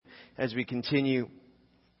as we continue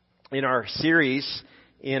in our series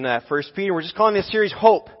in 1 Peter. We're just calling this series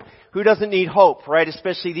Hope. Who doesn't need hope, right?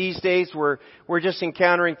 Especially these days where we're just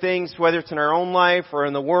encountering things, whether it's in our own life or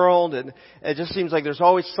in the world, and it just seems like there's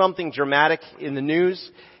always something dramatic in the news,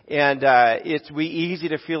 and it would be easy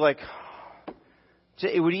to feel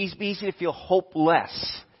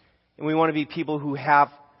hopeless, and we want to be people who have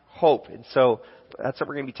hope, and so that's what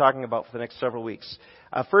we're going to be talking about for the next several weeks.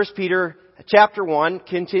 1 Peter chapter 1,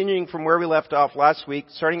 continuing from where we left off last week,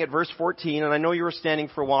 starting at verse 14. And I know you were standing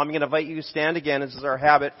for a while. I'm going to invite you to stand again, as is our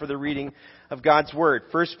habit, for the reading of God's Word.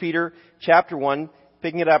 1 Peter chapter 1,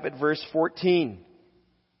 picking it up at verse 14.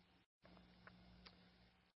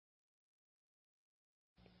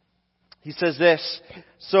 He says this,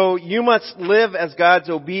 "So you must live as God's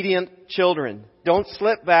obedient children. Don't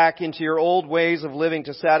slip back into your old ways of living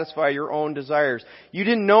to satisfy your own desires. You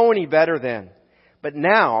didn't know any better then. But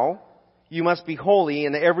now you must be holy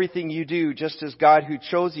in everything you do, just as God who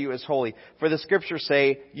chose you is holy. For the Scriptures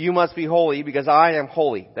say, you must be holy because I am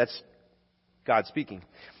holy." That's God speaking.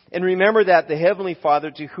 "And remember that the Heavenly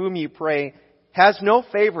Father to whom you pray has no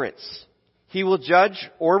favorites. He will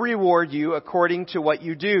judge or reward you according to what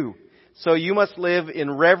you do. So you must live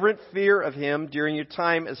in reverent fear of Him during your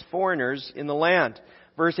time as foreigners in the land."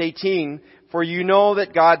 Verse 18, "For you know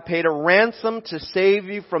that God paid a ransom to save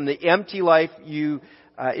you from the empty life you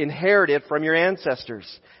inherited from your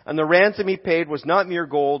ancestors. And the ransom He paid was not mere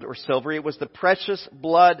gold or silver. It was the precious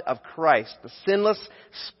blood of Christ, the sinless,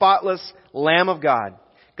 spotless Lamb of God.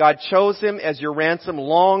 God chose Him as your ransom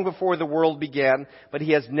long before the world began, but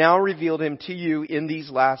He has now revealed Him to you in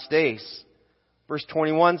these last days." Verse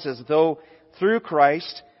 21 says, "Though through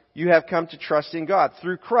Christ you have come to trust in God."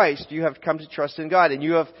 Through Christ you have come to trust in God, and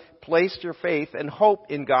you have placed your faith and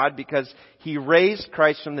hope in God because He raised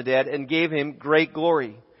Christ from the dead and gave Him great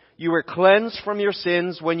glory. You were cleansed from your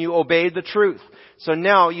sins when you obeyed the truth. So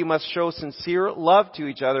now you must show sincere love to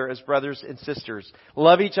each other as brothers and sisters.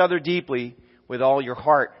 Love each other deeply with all your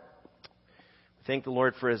heart. Thank the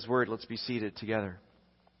Lord for His Word. Let's be seated together.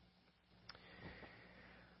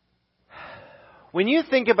 When you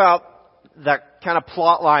think about the kind of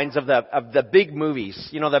plot lines of the big movies,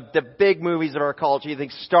 you know, the big movies of our culture, you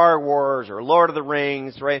think Star Wars or Lord of the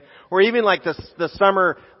Rings, right? Or even like the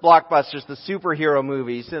summer blockbusters, the superhero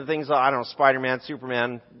movies, and things like, I don't know, Spider-Man,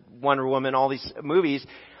 Superman, Wonder Woman, all these movies.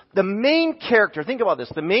 The main character, think about this,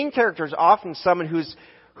 the main character is often someone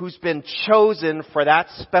who's been chosen for that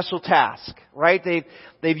special task, right?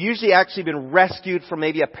 They've usually actually been rescued from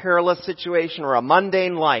maybe a perilous situation or a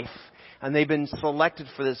mundane life. And they've been selected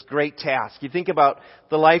for this great task. You think about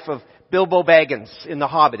the life of Bilbo Baggins in The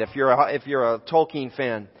Hobbit, if you're a Tolkien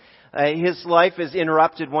fan. His life is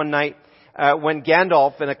interrupted one night when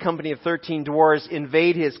Gandalf and a company of 13 dwarves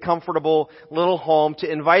invade his comfortable little home to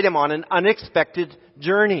invite him on an unexpected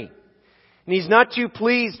journey. And he's not too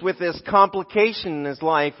pleased with this complication in his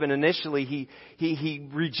life, and initially he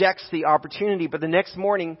rejects the opportunity. But the next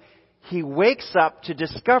morning he wakes up to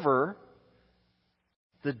discover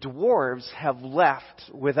the dwarves have left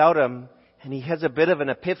without him, and he has a bit of an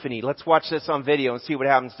epiphany. Let's watch this on video and see what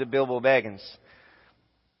happens to Bilbo Baggins.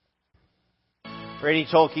 For any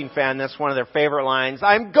Tolkien fan, that's one of their favorite lines.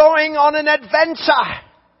 "I'm going on an adventure!"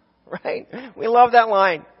 Right? We love that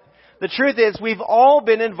line. The truth is, we've all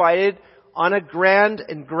been invited on a grand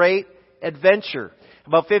and great adventure.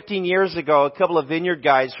 About 15 years ago, a couple of Vineyard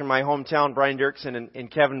guys from my hometown, Brian Dirksen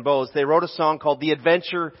and Kevin Bowes, they wrote a song called "The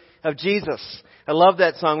Adventure of Jesus." I love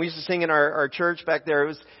that song. We used to sing in our church back there. It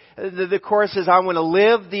was the chorus says, "I want to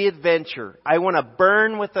live the adventure. I want to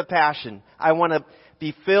burn with the passion. I want to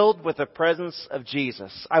be filled with the presence of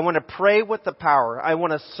Jesus. I want to pray with the power. I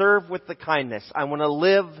want to serve with the kindness. I want to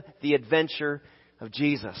live the adventure of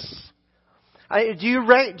Jesus." Do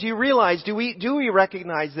you realize? Do we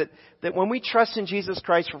recognize that when we trust in Jesus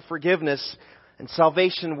Christ for forgiveness and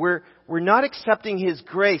salvation, we're not accepting His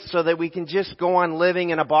grace so that we can just go on living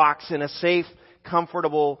in a box in a safe,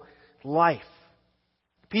 comfortable life.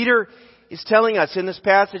 Peter is telling us in this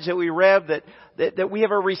passage that we read that we have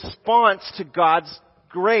a response to God's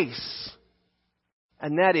grace.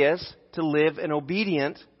 And that is to live an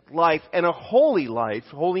obedient life and a holy life.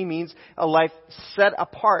 Holy means a life set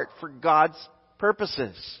apart for God's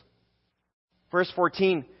purposes. Verse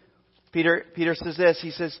 14, Peter says this. He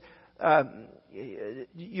says,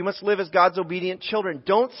 you must live as God's obedient children.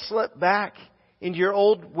 Don't slip back into your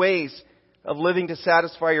old ways of living to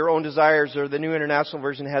satisfy your own desires, or the New International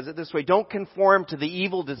Version has it this way. Don't conform to the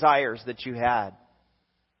evil desires that you had.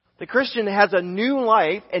 The Christian has a new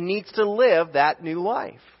life and needs to live that new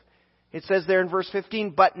life. It says there in verse 15,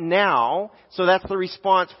 "But now," so that's the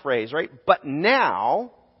response phrase, right? "But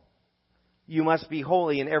now You must be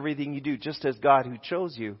holy in everything you do, just as God who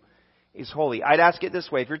chose you is holy. I'd ask it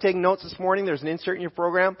this way. If you're taking notes this morning, there's an insert in your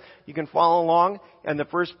program. You can follow along. And the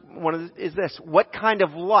first one is this. What kind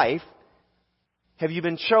of life have you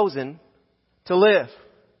been chosen to live?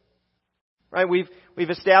 Right? We've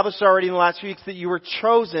established already in the last few weeks that you were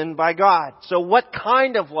chosen by God. So what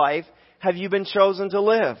kind of life have you been chosen to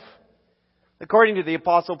live? According to the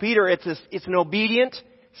Apostle Peter, it's an obedient,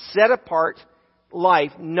 set apart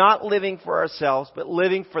life, not living for ourselves, but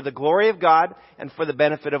living for the glory of God and for the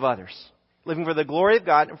benefit of others. Living for the glory of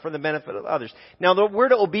God and for the benefit of others. Now, the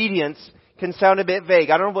word obedience can sound a bit vague.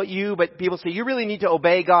 I don't know about you, but people say, you really need to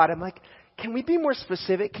obey God. I'm like, can we be more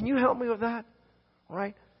specific? Can you help me with that? All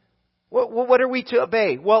right? What are we to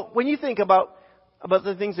obey? Well, when you think about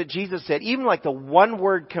the things that Jesus said, even like the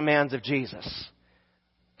one-word commands of Jesus,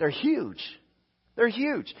 they're huge. They're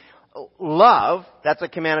huge. Love, that's a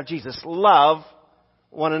command of Jesus. Love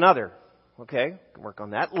one another. Okay, can work on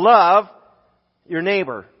that. Love your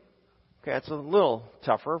neighbor. Okay, that's a little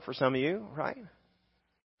tougher for some of you, right?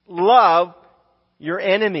 Love your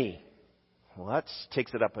enemy. Well, that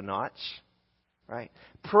takes it up a notch, right?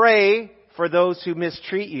 Pray for those who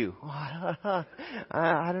mistreat you. I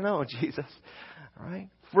don't know, Jesus. All right?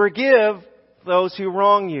 Forgive those who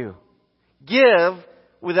wrong you. Give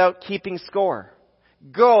without keeping score.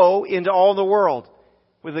 Go into all the world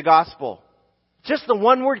with the gospel. Just the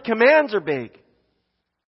one-word commands are big.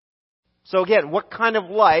 So again, what kind of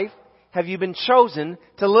life have you been chosen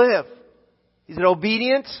to live? Is it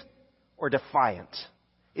obedient or defiant?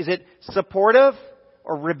 Is it supportive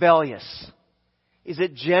or rebellious? Is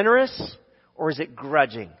it generous or is it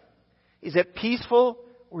grudging? Is it peaceful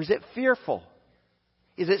or is it fearful?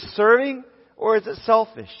 Is it serving or is it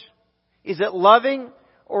selfish? Is it loving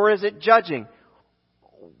or is it judging?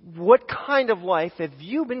 What kind of life have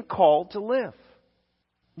you been called to live?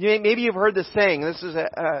 Maybe you've heard this saying. This is,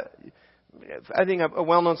 I think, a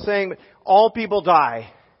well-known saying. But all people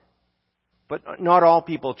die, but not all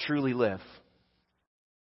people truly live.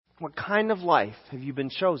 What kind of life have you been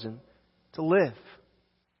chosen to live?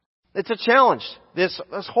 It's a challenge. This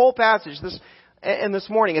whole passage, and this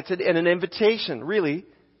morning, it's an invitation, really,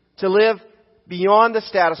 to live beyond the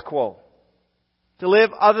status quo. To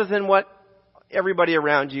live other than what everybody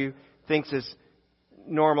around you thinks is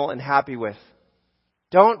normal and happy with.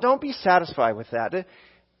 Don't be satisfied with that.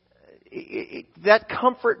 That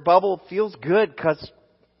comfort bubble feels good because,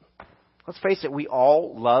 let's face it, we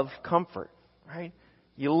all love comfort, right?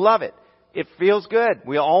 You love it. It feels good.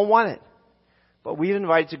 We all want it. But we're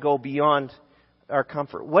invited to go beyond our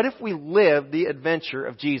comfort. What if we live the adventure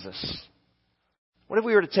of Jesus? What if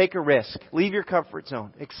we were to take a risk, leave your comfort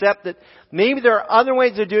zone, accept that maybe there are other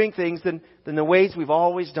ways of doing things than the ways we've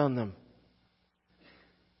always done them?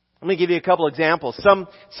 Let me give you a couple examples. Some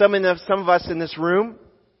of us in this room,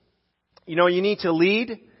 you need to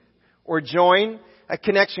lead or join a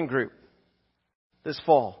connection group this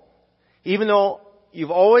fall. Even though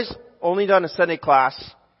you've always only done a Sunday class,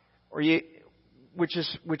 which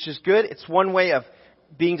is good. It's one way of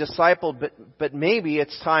being discipled, but maybe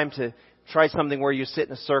it's time to try something where you sit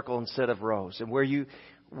in a circle instead of rows, and where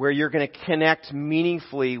you're going to connect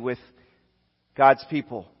meaningfully with God's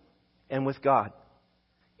people and with God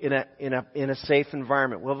in a safe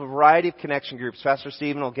environment. We'll have a variety of connection groups. Pastor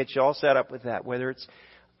Stephen will get you all set up with that, whether it's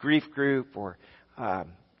grief group or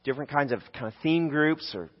different kinds of kind of theme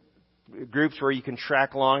groups or groups where you can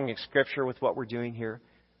track along in Scripture with what we're doing here.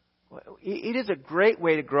 It is a great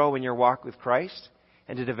way to grow in your walk with Christ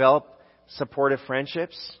and to develop supportive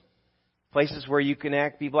friendships, places where you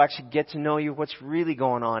connect, people actually get to know you, what's really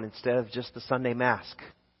going on instead of just the Sunday mask.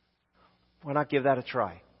 Why not give that a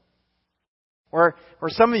try? Or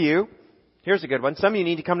some of you, here's a good one. Some of you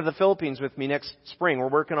need to come to the Philippines with me next spring. We're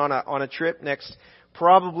working on a trip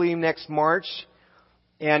probably next March.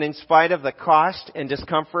 And in spite of the cost and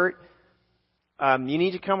discomfort, you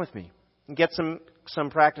need to come with me and get some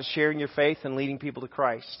practice sharing your faith and leading people to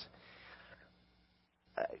Christ.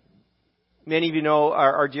 Many of you know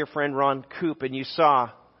our dear friend Ron Koop, and you saw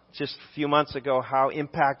just a few months ago how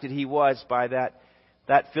impacted he was by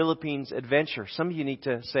that Philippines adventure. Some of you need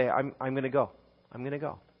to say, I'm going to go. I'm going to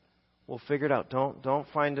go. We'll figure it out.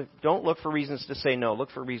 Don't look for reasons to say no.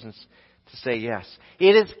 Look for reasons to say yes.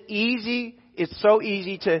 It is easy. It's so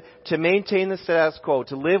easy to maintain the status quo,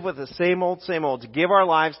 to live with the same old, to give our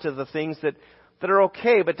lives to the things that are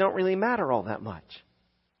okay but don't really matter all that much.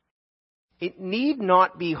 It need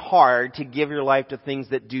not be hard to give your life to things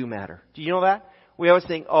that do matter. Do you know that? We always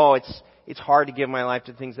think, it's hard to give my life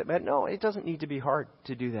to things that matter. No, it doesn't need to be hard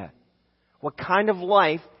to do that. What kind of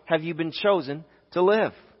life have you been chosen to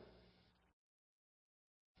live?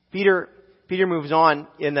 Peter Peter moves on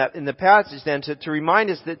in the passage then to remind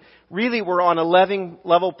us that really we're on a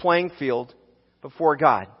level playing field before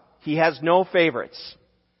God. He has no favorites.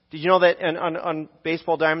 Did you know that on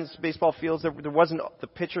baseball diamonds, baseball fields, the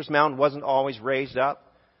pitcher's mound wasn't always raised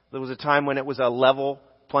up? There was a time when it was a level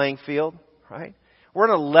playing field, right? We're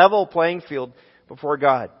on a level playing field before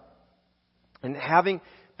God. And having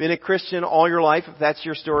been a Christian all your life, if that's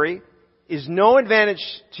your story, is no advantage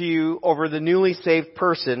to you over the newly saved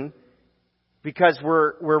person, because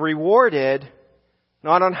we're rewarded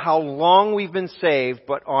not on how long we've been saved,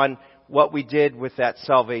 but on what we did with that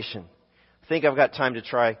salvation. I think I've got time to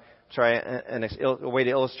try a way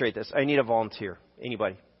to illustrate this. I need a volunteer.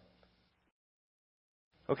 Anybody?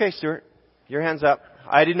 Okay, Stuart. Your hand's up.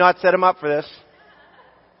 I did not set him up for this.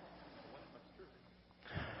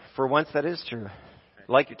 For once, that is true.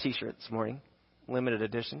 I like your t-shirt this morning. Limited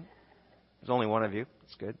edition. There's only one of you.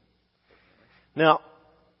 It's good. Now,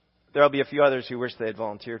 there'll be a few others who wish they had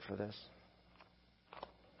volunteered for this.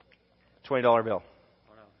 $20 bill.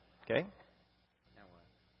 Okay?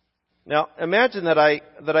 Now, imagine that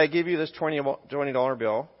I give you this $20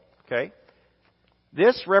 bill. Okay?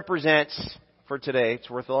 This represents, for today, it's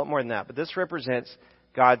worth a lot more than that, but this represents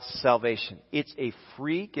God's salvation. It's a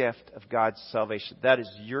free gift of God's salvation. That is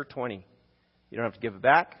your 20. You don't have to give it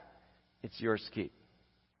back. It's yours to keep.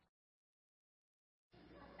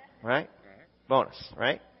 Right? Bonus,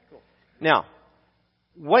 right? Cool. Now,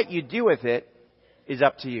 what you do with it is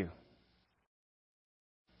up to you.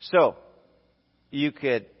 So, you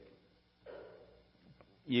could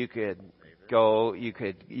go to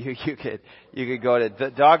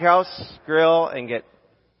the Doghouse Grill and get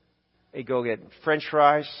French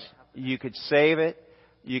fries. You could save it.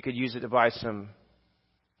 You could use it to buy some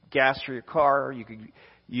gas for your car. You could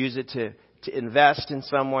use it to invest in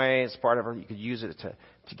some way as part of it. You could use it to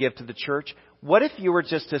give to the church. What if you were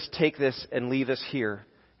just to take this and leave this here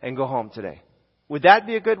and go home today? Would that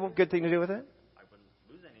be a good thing to do with it? I wouldn't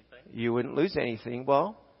lose anything. You wouldn't lose anything.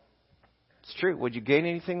 Well, it's true. Would you gain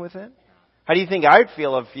anything with it? How do you think I'd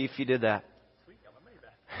feel if you did that? Sweet, got my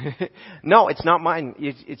money back. No, it's not mine.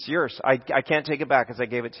 It's yours. I can't take it back because I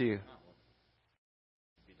gave it to you.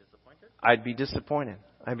 Be disappointed?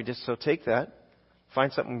 I'd be disappointed. So take that.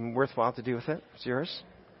 Find something worthwhile to do with it. It's yours.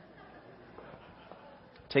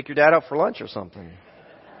 Take your dad out for lunch or something.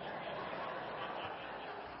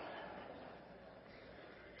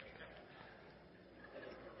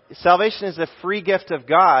 Salvation is a free gift of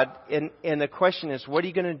God, and the question is, what are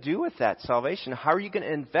you going to do with that salvation? How are you going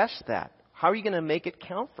to invest that? How are you going to make it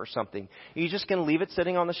count for something? Are you just going to leave it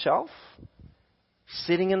sitting on the shelf?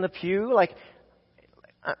 Sitting in the pew?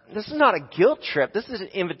 This is not a guilt trip. This is an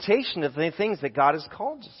invitation to the things that God has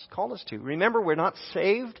called us to. Remember, we're not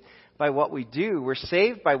saved by what we do. We're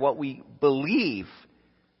saved by what we believe.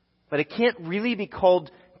 But it can't really be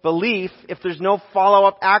called belief if there's no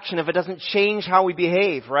follow-up action, if it doesn't change how we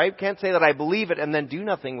behave, right? Can't say that I believe it and then do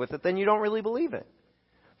nothing with it. Then you don't really believe it.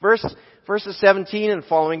 Verses 17 and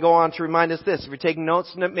following go on to remind us this. If you're taking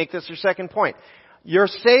notes, make this your second point. You're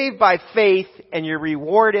saved by faith and you're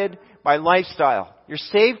rewarded by lifestyle. You're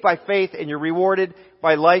saved by faith and you're rewarded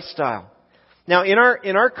by lifestyle. Now, in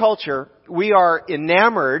our culture, we are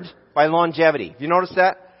enamored by longevity. Have you noticed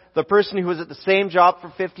that? The person who was at the same job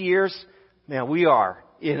for 50 years, man, we are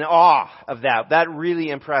in awe of that. That really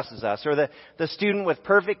impresses us. Or the student with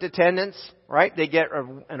perfect attendance, right? They get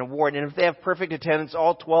an award. And if they have perfect attendance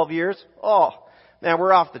all 12 years, man,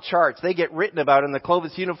 we're off the charts. They get written about in the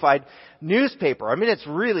Clovis Unified newspaper. I mean, it's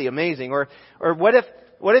really amazing. Or what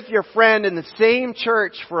if your friend in the same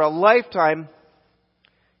church for a lifetime,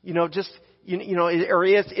 or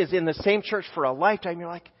is in the same church for a lifetime? You're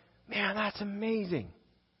like, man, that's amazing.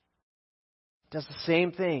 Does the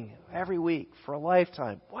same thing every week for a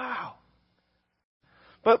lifetime. Wow.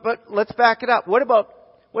 But let's back it up. What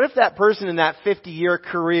if that person in that 50-year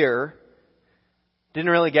career didn't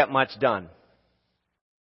really get much done?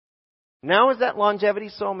 Now is that longevity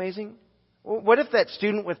so amazing? What if that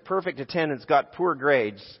student with perfect attendance got poor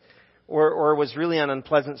grades or was really an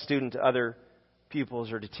unpleasant student to other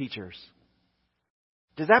pupils or to teachers?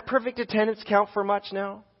 Does that perfect attendance count for much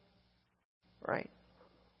now? Right?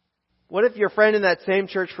 What if your friend in that same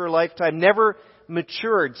church for a lifetime never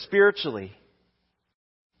matured spiritually?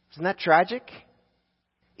 Isn't that tragic?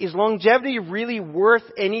 Is longevity really worth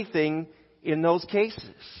anything in those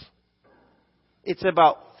cases? It's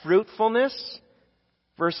about fruitfulness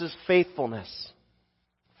versus faithfulness.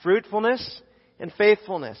 Fruitfulness and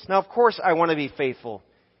faithfulness. Now, of course, I want to be faithful.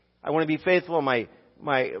 I want to be faithful in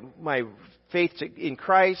my faith in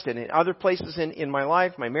Christ and in other places in my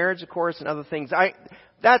life, my marriage, of course, and other things.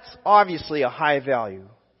 That's obviously a high value.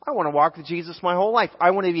 I want to walk with Jesus my whole life.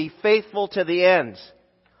 I want to be faithful to the end.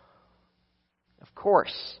 Of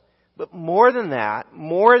course. But more than that,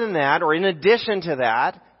 or in addition to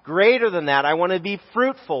that, greater than that, I want to be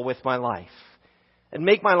fruitful with my life. And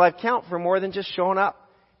make my life count for more than just showing up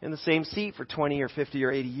in the same seat for 20 or 50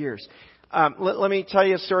 or 80 years. Let me tell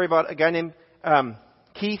you a story about a guy named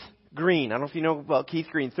Keith Green. I don't know if you know about Keith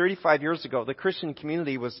Green. 35 years ago, the Christian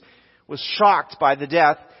community was shocked by the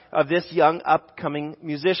death of this young upcoming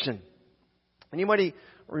musician. Anybody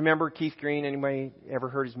remember Keith Green? Anybody ever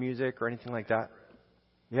heard his music or anything like that?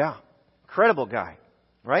 Yeah. Incredible guy,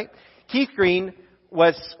 right? Keith Green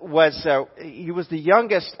he was the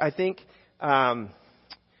youngest, I think, was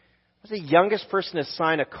the youngest person to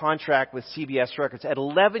sign a contract with CBS Records. At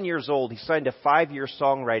 11 years old, he signed a 5-year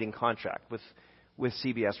songwriting contract with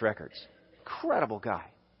CBS Records. Incredible guy,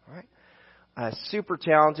 right? Super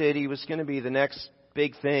talented. He was going to be the next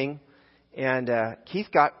big thing. And Keith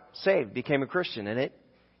got saved, became a Christian in it.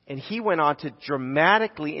 And he went on to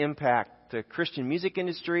dramatically impact the Christian music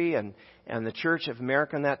industry and the Church of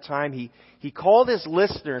America in that time. He called his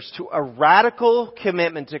listeners to a radical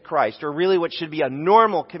commitment to Christ, or really what should be a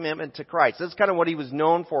normal commitment to Christ. That's kind of what he was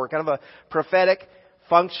known for, kind of a prophetic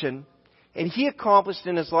function. And he accomplished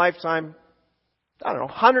in his lifetime,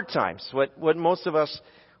 100 times what most of us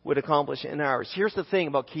would accomplish in ours. Here's the thing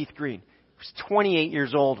about Keith Green. He was 28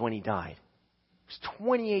 years old when he died. He was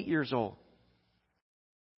 28 years old.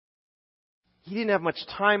 He didn't have much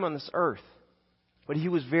time on this earth, but he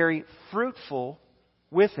was very fruitful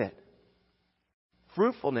with it.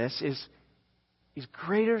 Fruitfulness is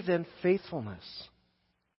greater than faithfulness.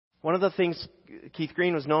 One of the things Keith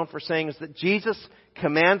Green was known for saying is that Jesus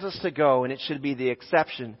commands us to go, and it should be the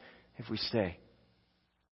exception if we stay.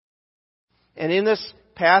 And in this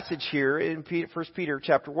passage here, in 1 Peter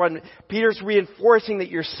chapter 1, Peter's reinforcing that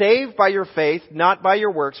you're saved by your faith, not by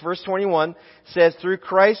your works. Verse 21 says, through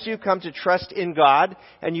Christ you've come to trust in God,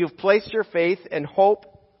 and you've placed your faith and hope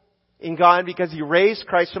in God because He raised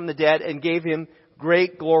Christ from the dead and gave Him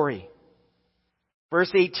great glory.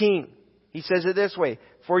 Verse 18, he says it this way,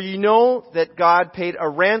 for you know that God paid a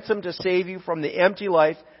ransom to save you from the empty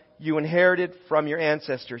life you inherited from your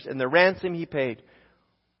ancestors, and the ransom He paid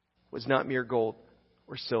was not mere gold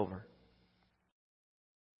or silver.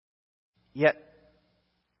 Yet,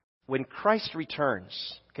 when Christ returns,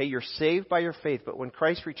 okay, you're saved by your faith, but when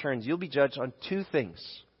Christ returns, you'll be judged on two things.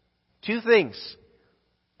 Two things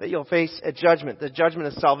that you'll face at judgment. The judgment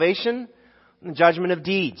of salvation and the judgment of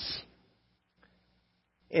deeds.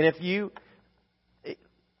 And if you...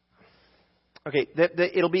 Okay,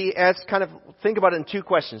 it'll be as kind of... Think about it in two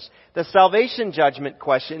questions. The salvation judgment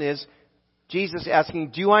question is Jesus asking,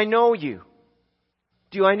 do I know you?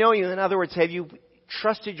 Do I know you? In other words, have you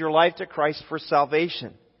trusted your life to Christ for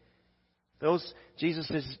salvation? Jesus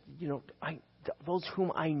says, those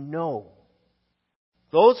whom I know,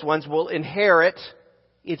 those ones will inherit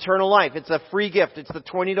eternal life. It's a free gift. It's the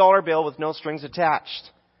 $20 bill with no strings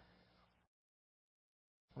attached.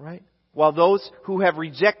 Right? While those who have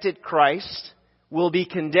rejected Christ will be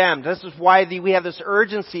condemned. This is why we have this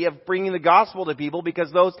urgency of bringing the gospel to people,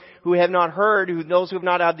 because those who have not heard, those who have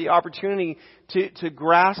not had the opportunity to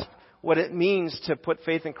grasp what it means to put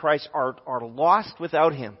faith in Christ are lost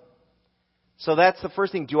without Him. So that's the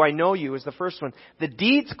first thing. Do I know you is the first one. The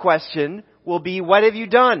deeds question will be, what have you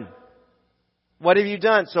done? What have you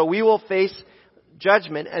done? So we will face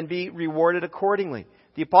judgment and be rewarded accordingly.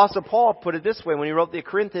 The Apostle Paul put it this way when he wrote the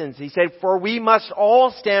Corinthians. He said, for we must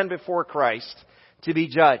all stand before Christ to be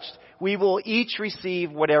judged. We will each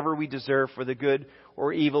receive whatever we deserve for the good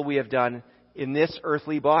or evil we have done in this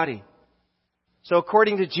earthly body. So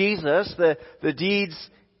according to Jesus, the deeds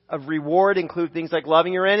of reward include things like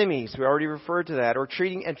loving your enemies. We already referred to that. Or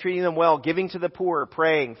treating them well, giving to the poor,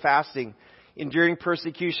 praying, fasting, enduring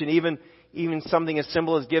persecution, even something as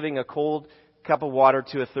simple as giving a cold cup of water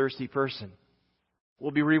to a thirsty person.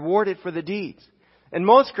 We'll be rewarded for the deeds. And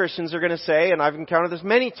most Christians are going to say, and I've encountered this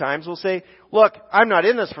many times, will say, look, I'm not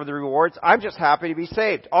in this for the rewards. I'm just happy to be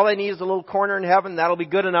saved. All I need is a little corner in heaven. That'll be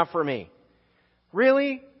good enough for me.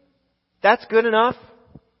 Really? That's good enough?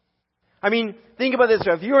 I mean, think about this.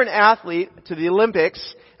 If you're an athlete to the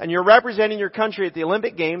Olympics and you're representing your country at the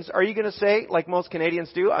Olympic Games, are you going to say, like most Canadians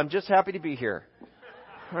do, I'm just happy to be here?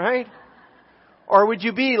 Right? Or would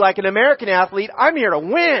you be like an American athlete, I'm here to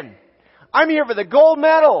win. I'm here for the gold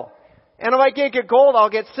medal. And if I can't get gold,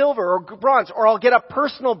 I'll get silver or bronze, or I'll get a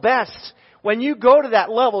personal best. When you go to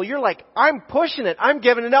that level, you're like, I'm pushing it. I'm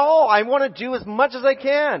giving it all. I want to do as much as I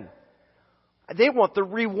can. They want the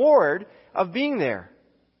reward of being there.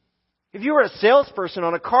 If you were a salesperson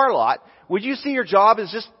on a car lot, Would you see your job as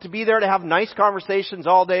just to be there to have nice conversations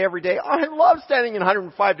all day, every day? I love standing in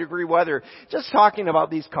 105 degree weather, just talking about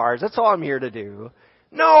these cars. That's all I'm here to do.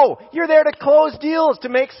 No, you're there to close deals, to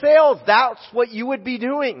make sales. That's what you would be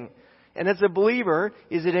doing. And as a believer,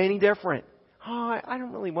 is it any different? Oh, I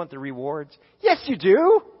don't really want the rewards. Yes, you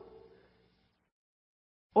do.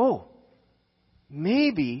 Oh,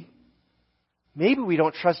 maybe we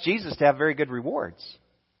don't trust Jesus to have very good rewards.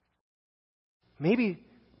 Maybe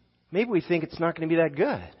we think it's not going to be that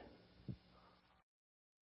good.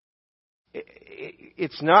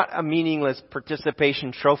 It's not a meaningless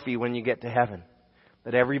participation trophy when you get to heaven.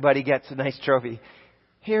 That everybody gets a nice trophy.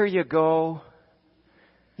 Here you go.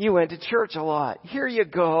 You went to church a lot. Here you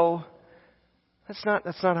go. That's not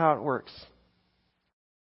how it works.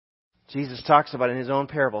 Jesus talks about it in His own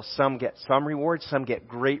parable. Some get some reward, some get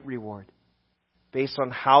great reward. Based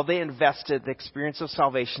on how they invested the experience of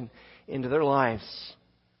salvation into their lives.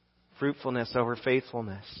 Fruitfulness over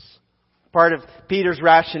faithfulness. Part of Peter's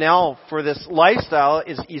rationale for this lifestyle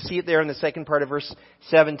is, you see it there in the second part of verse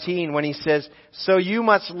 17 when he says, so you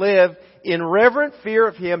must live in reverent fear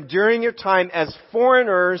of Him during your time as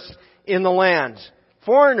foreigners in the land.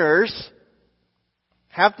 Foreigners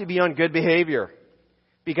have to be on good behavior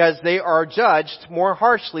because they are judged more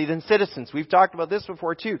harshly than citizens. We've talked about this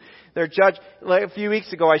before too. They're judged. Like a few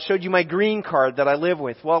weeks ago, I showed you my green card that I live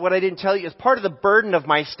with. Well, what I didn't tell you is part of the burden of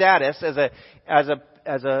my status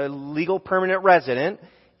as a legal permanent resident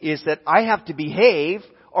is that I have to behave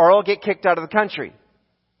or I'll get kicked out of the country.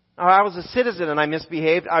 Now, I was a citizen and I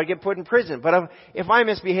misbehaved, I would get put in prison. But if I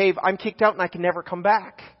misbehave, I'm kicked out and I can never come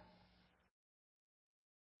back.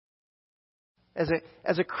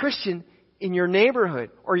 As a Christian in your neighborhood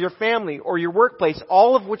or your family or your workplace,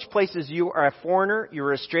 all of which places you are a foreigner,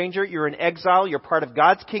 you're a stranger, you're an exile, you're part of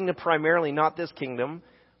God's kingdom primarily, not this kingdom,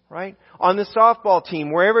 right? On the softball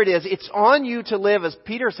team, wherever it is, it's on you to live, as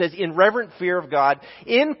Peter says, in reverent fear of God,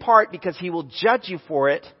 in part because He will judge you for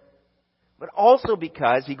it, but also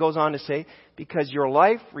because, he goes on to say, because your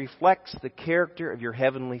life reflects the character of your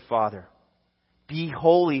heavenly Father. Be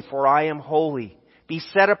holy, for I am holy. Be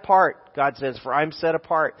set apart, God says, for I'm set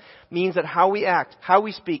apart. Means that how we act, how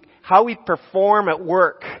we speak, how we perform at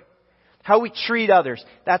work, how we treat others,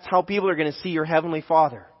 that's how people are going to see your Heavenly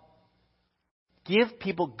Father. Give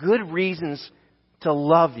people good reasons to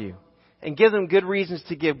love you. And give them good reasons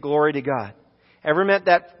to give glory to God. Ever met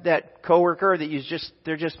that coworker that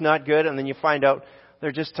they're just not good, and then you find out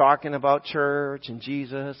they're just talking about church and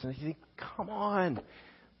Jesus, and you think, come on,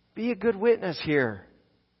 be a good witness here.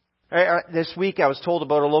 This week I was told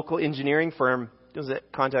about a local engineering firm. It was in the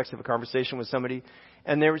context of a conversation with somebody.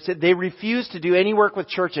 And they said they refuse to do any work with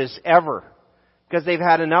churches ever. Because they've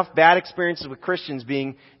had enough bad experiences with Christians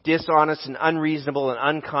being dishonest and unreasonable and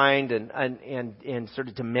unkind and sort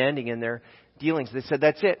of demanding in their dealings. They said,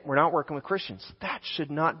 that's it. We're not working with Christians. That should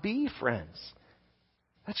not be, friends.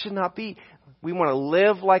 That should not be. We want to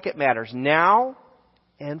live like it matters now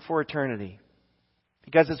and for eternity.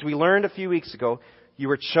 Because as we learned a few weeks ago, you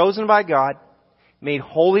were chosen by God, made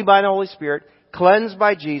holy by the Holy Spirit, cleansed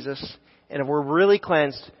by Jesus, and if we're really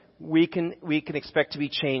cleansed, we can expect to be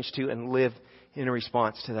changed to and live in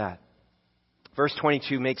response to that. Verse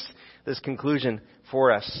 22 makes this conclusion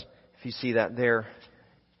for us. If you see that there.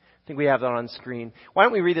 I think we have that on screen. Why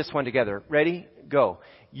don't we read this one together? Ready? Go.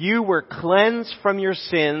 You were cleansed from your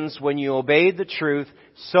sins when you obeyed the truth,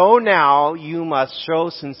 so now you must show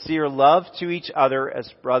sincere love to each other as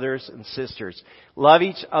brothers and sisters. Love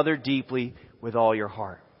each other deeply with all your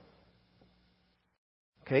heart.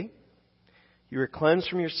 Okay? You were cleansed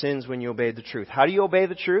from your sins when you obeyed the truth. How do you obey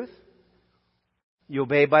the truth? You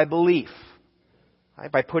obey by belief.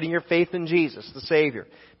 Right? By putting your faith in Jesus, the Savior.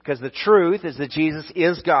 Because the truth is that Jesus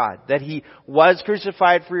is God. That He was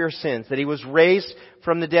crucified for your sins. That He was raised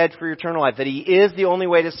from the dead for your eternal life. That He is the only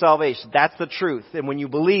way to salvation. That's the truth. And when you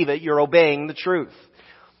believe it, you're obeying the truth.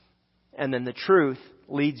 And then the truth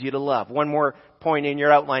leads you to love. One more point in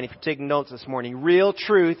your outline if you're taking notes this morning. Real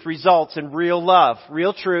truth results in real love.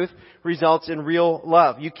 Real truth results in real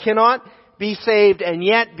love. You cannot be saved and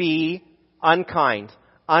yet be unkind,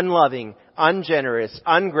 unloving, ungenerous,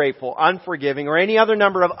 ungrateful, unforgiving, or any other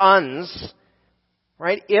number of uns,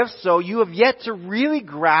 right? If so, you have yet to really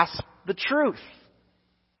grasp the truth.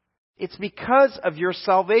 It's because of your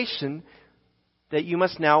salvation that you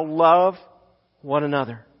must now love one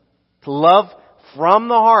another. To love from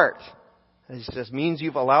the heart, as it says, means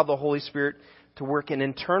you've allowed the Holy Spirit to work an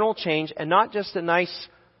internal change and not just a nice,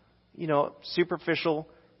 superficial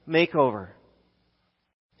makeover.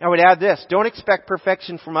 I would add this. Don't expect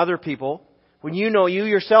perfection from other people when you know you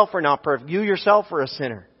yourself are not perfect. You yourself are a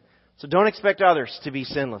sinner. So don't expect others to be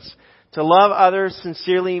sinless. To love others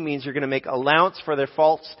sincerely means you're going to make allowance for their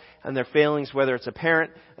faults and their failings, whether it's a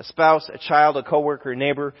parent, a spouse, a child, a coworker, a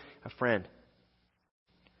neighbor, a friend.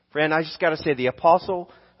 Friend, I just got to say, the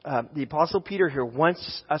Apostle Peter here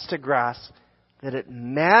wants us to grasp that it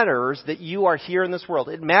matters that you are here in this world.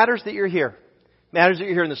 It matters that you're here. It matters that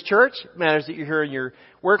you're here in this church. It matters that you're here in your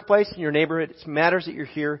workplace, in your neighborhood. It matters that you're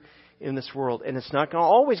here in this world. And it's not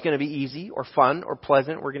always going to be easy or fun or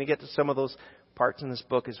pleasant. We're going to get to some of those parts in this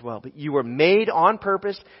book as well. But you were made on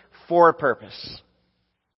purpose for a purpose.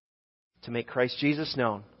 To make Christ Jesus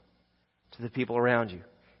known to the people around you.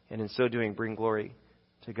 And in so doing, bring glory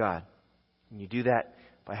to God. And you do that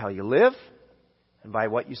by how you live and by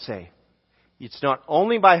what you say. It's not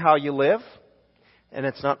only by how you live, and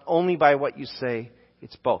it's not only by what you say,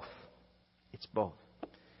 it's both. It's both.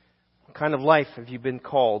 What kind of life have you been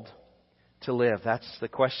called to live? That's the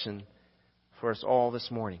question for us all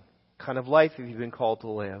this morning. What kind of life have you been called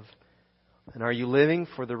to live? And are you living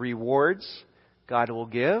for the rewards God will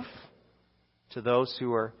give to those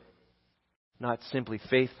who are not simply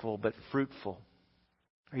faithful, but fruitful?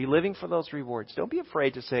 Are you living for those rewards? Don't be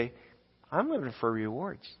afraid to say, I'm living for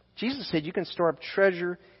rewards. Jesus said you can store up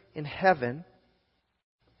treasure in heaven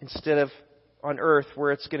instead of on earth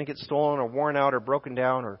where it's going to get stolen or worn out or broken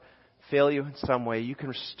down or fail you in some way. You can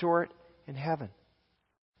restore it in heaven.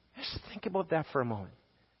 Just think about that for a moment.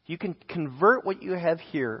 You can convert what you have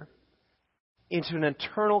here into an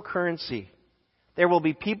eternal currency. There will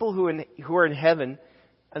be people who are in heaven,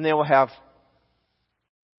 and they will have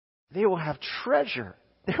treasure.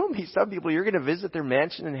 There will be some people, you're going to visit their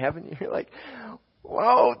mansion in heaven, and you're like,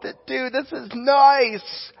 whoa, dude, this is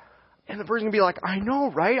nice. And the person will be like, I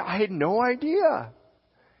know, right? I had no idea.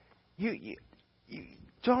 You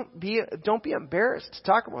don't be embarrassed to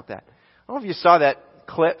talk about that. I don't know if you saw that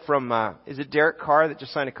clip from, is it Derek Carr that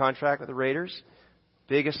just signed a contract with the Raiders?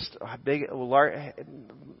 Largest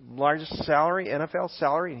salary, NFL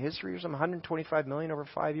salary in history, or something, $125 million over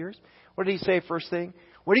 5 years. What did he say first thing?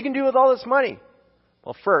 What are you going to do with all this money?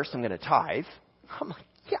 Well, first, I'm going to tithe. I'm like,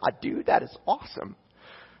 yeah, dude, that is awesome.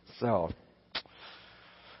 So,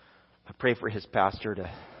 I pray for his pastor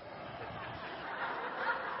to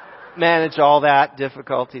manage all that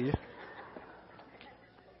difficulty.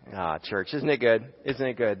 Church, isn't it good? Isn't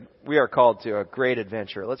it good? We are called to a great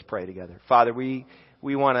adventure. Let's pray together. Father, we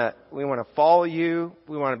want to follow you.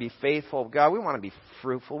 We want to be faithful. God, we want to be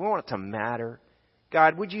fruitful. We want it to matter.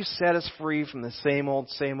 God, would you set us free from the same old,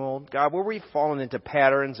 same old? God, where we've fallen into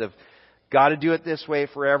patterns of got to do it this way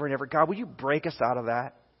forever and ever. God, would you break us out of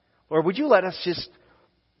that? Lord, would you let us just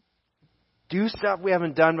do stuff we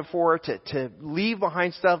haven't done before, to leave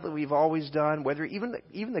behind stuff that we've always done, whether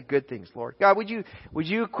even the good things, Lord. God, would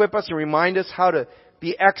you equip us and remind us how to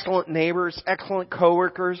be excellent neighbors, excellent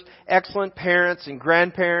coworkers, excellent parents and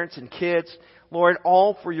grandparents and kids, Lord,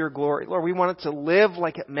 all for your glory. Lord, we want it to live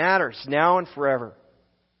like it matters now and forever.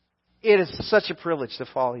 It is such a privilege to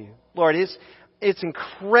follow you. Lord, it's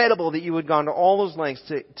incredible that you would have gone to all those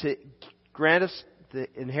lengths to grant us the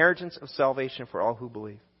inheritance of salvation for all who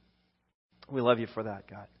believe. We love you for that,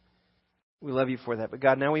 God. We love you for that. But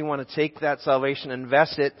God, now we want to take that salvation and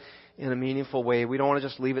invest it in a meaningful way. We don't want to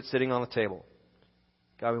just leave it sitting on the table.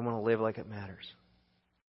 God, we want to live like it matters.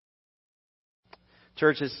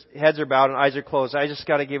 Churches, heads are bowed and eyes are closed. I just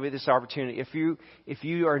got to give you this opportunity. If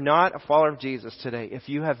you are not a follower of Jesus today, if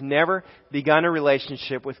you have never begun a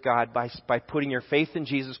relationship with God by putting your faith in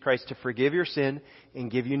Jesus Christ to forgive your sin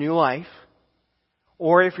and give you new life,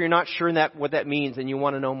 or if you're not sure what that means and you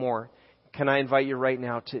want to know more, can I invite you right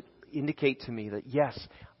now to indicate to me that, yes,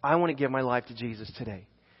 I want to give my life to Jesus today.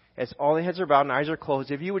 As all the heads are bowed and eyes are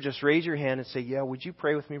closed, if you would just raise your hand and say, yeah, would you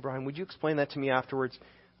pray with me, Brian? Would you explain that to me afterwards?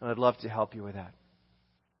 And I'd love to help you with that.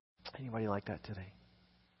 Anybody like that today?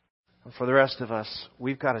 And for the rest of us,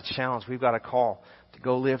 we've got a challenge. We've got a call to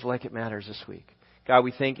go live like it matters this week. God,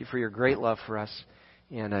 we thank you for your great love for us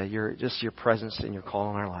and your presence and your call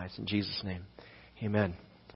in our lives. In Jesus' name, amen.